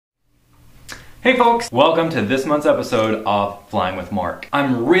Hey folks, welcome to this month's episode of Flying with Mark.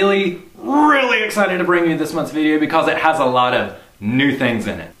 I'm really excited to bring you this month's video because it has a lot of new things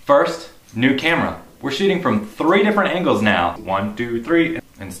in it. First, new camera. We're shooting from 3 different angles now. 1, 2, 3,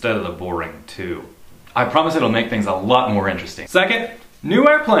 instead of the boring 2. I promise it'll make things a lot more interesting. Second, new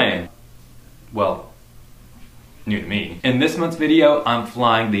airplane. Well, new to me. In this month's video, I'm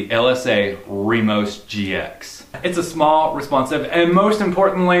flying the LSA Remos GX. It's a small, responsive, and most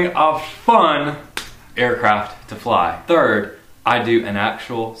importantly, a fun aircraft to fly. Third, I do an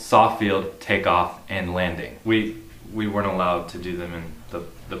actual soft field takeoff and landing. We weren't allowed to do them in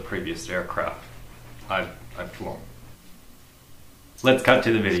the previous aircraft I've flown. Let's cut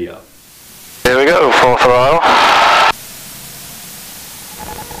to the video. Here we go, full throttle.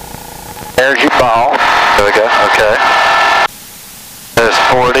 There's your ball. There we go, okay. There's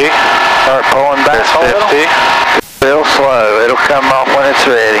 40. Start pulling back there's 50. Real slow, it'll come off when it's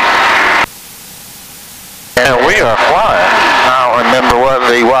ready. And we are flying. I don't remember what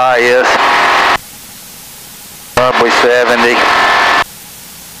VY is. Probably 70.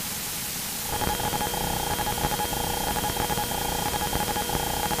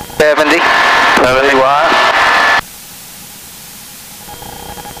 VY.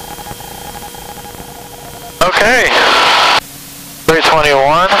 Okay.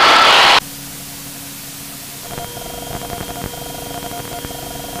 321.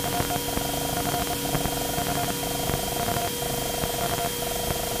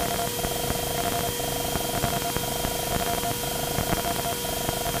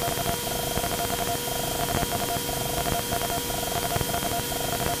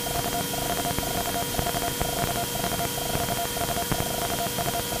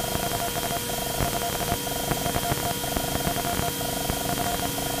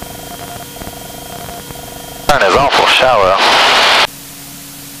 Is awful shallow.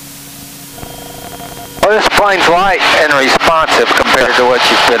 Well, this plane's light and responsive compared to what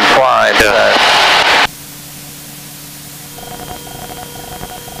you've been flying.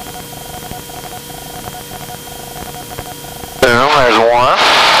 Boom, there's one.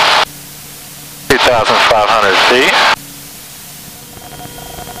 2,500 feet.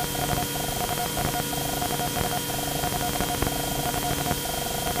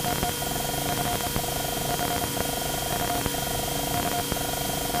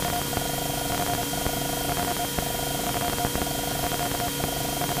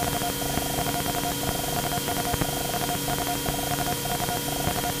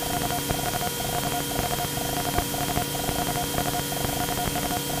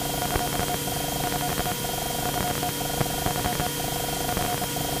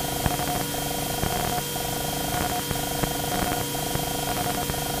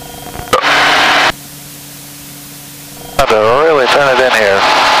 Really turn it in here.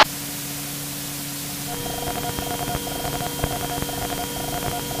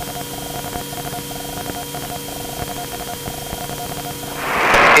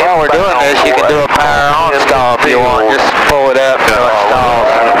 While we're doing this, you can do a power on stall if you want. Just pull it up and stall.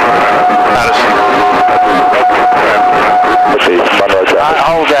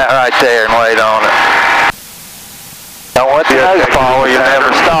 Hold that right there and wait on it. Don't let the nose fall or you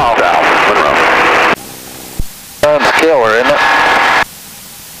never stall. Sun's killer, isn't it?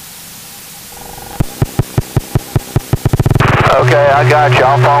 Okay, I got you.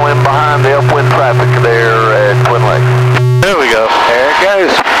 I'll fall in behind the upwind traffic there at Twin Lake. There we go. There it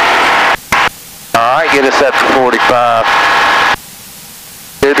goes. Alright, get us up to 45.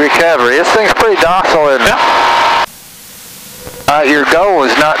 Good recovery. This thing's pretty docile, isn't it? Your goal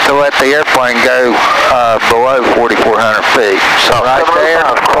is not to let the airplane go below 4,400 feet. So right there,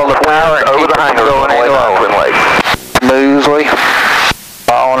 pull the power and keep it going any lower. Smoothly.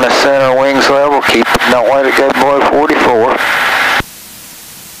 On the center wings level, don't let it go below 44.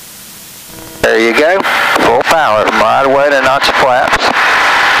 There you go. Full power. Right away to notch the flaps.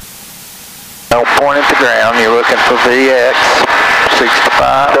 Don't point at the ground. You're looking for VX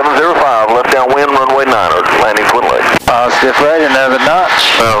 65. 705, left downwind, runway 9er, landing Twin Lake. Positive rate, another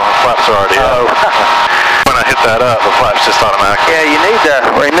notch. Oh, the flaps are already up. When I hit that up, the flaps just automatically. Yeah, you need to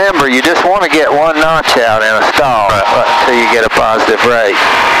remember, you just want to get one notch out in a stall until you get a positive rate.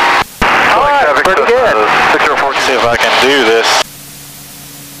 Alright, pretty good. See if I can do this.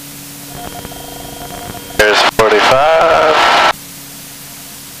 There's 45.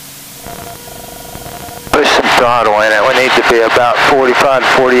 Push some throttle in it. We need to be about 45 to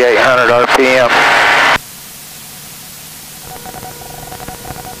 4,800 RPM.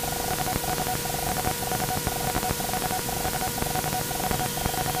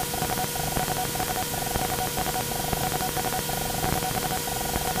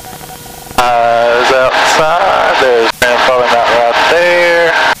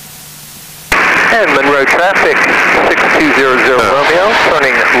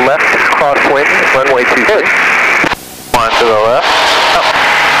 runway 23. One to the left.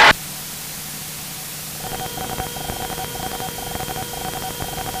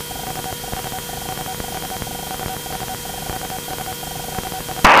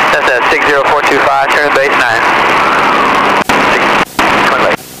 That's at 60425, turn base 9. Twin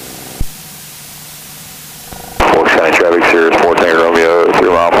Lake. 4 Shiny traffic, Sirius 4 Tango Romeo, 3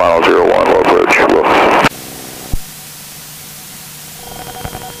 mile final 01, low approach. Low.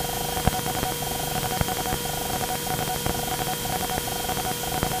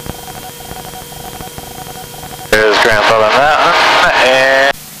 There's Grandfather Mountain,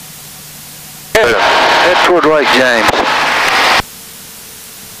 and Head toward Lake James.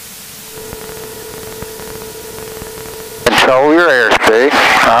 Control your airspeed.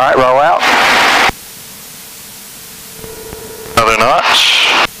 Alright, roll out. another notch.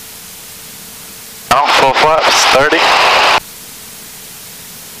 Now, full flaps, 30.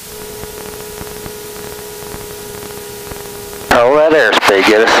 Hold that airspeed,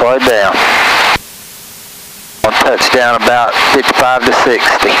 get it slowed down. On touchdown about 55 to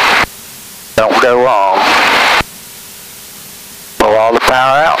 60. Don't go long. Pull all the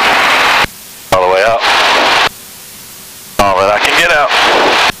power out. All the way out. All that I can get out.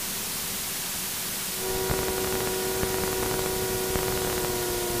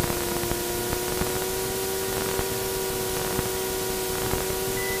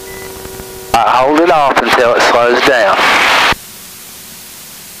 Hold it off until it slows down.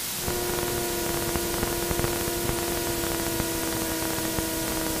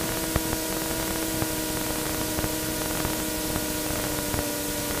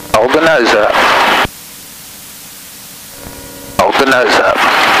 Hold the nose up. Hold the nose up.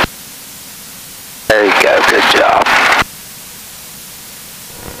 There you go, good job.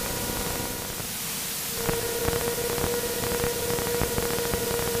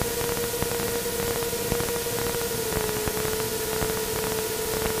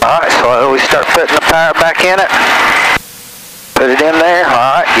 Alright, so we start putting the power back in it. Put it in there.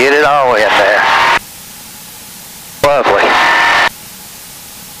 Alright, get it all in there. Lovely.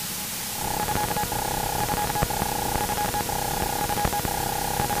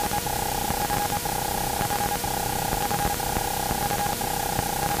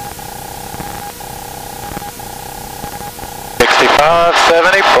 $65,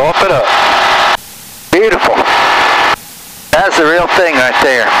 $70, bump it up. Beautiful. That's the real thing right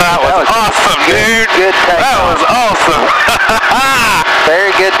there. That was awesome, dude. Good takeoff. That was awesome.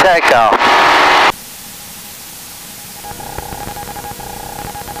 Very good takeoff.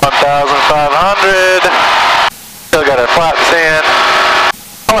 1,500. Still got our flaps in.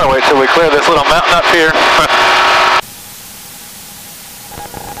 I'm gonna wait till we clear this little mountain up here.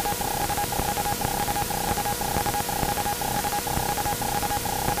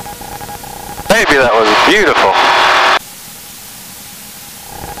 Maybe that was beautiful.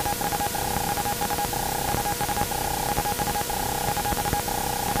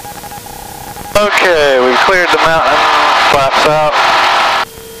 Okay, we've cleared the mountain, flaps out.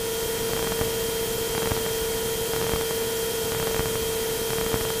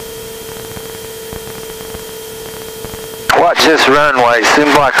 Watch this runway.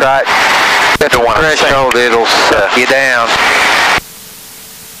 Seems like right at the threshold it'll suck you down.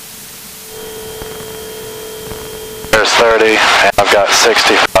 There's 30, and I've got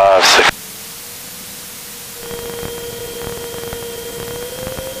 65, 60.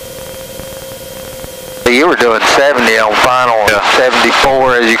 You were doing 70 on final, yeah.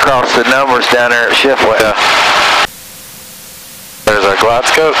 74 as you cross the numbers down there at Shiflet. Yeah. There's our glide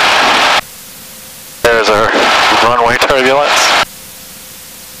scope. There's our runway turbulence.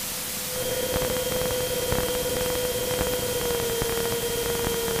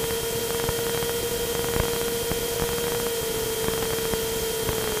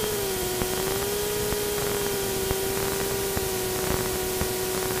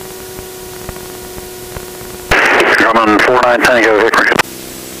 Coming 49 Tango Hickory.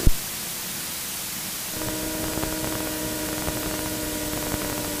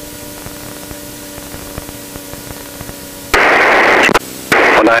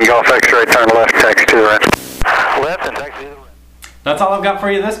 Golf X-ray, turn left, taxi to the right. Left and taxi to the right. That's all I've got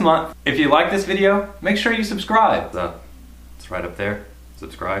for you this month. If you like this video, make sure you subscribe. It's right up there.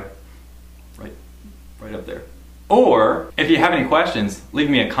 Subscribe. Right up there. Or, if you have any questions, leave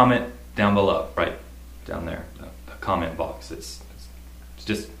me a comment down below. Right down there. A comment box. It's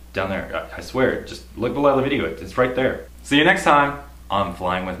just down there. I swear, just look below the video. It's right there. See you next time on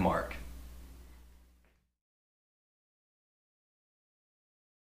Flying with Mark.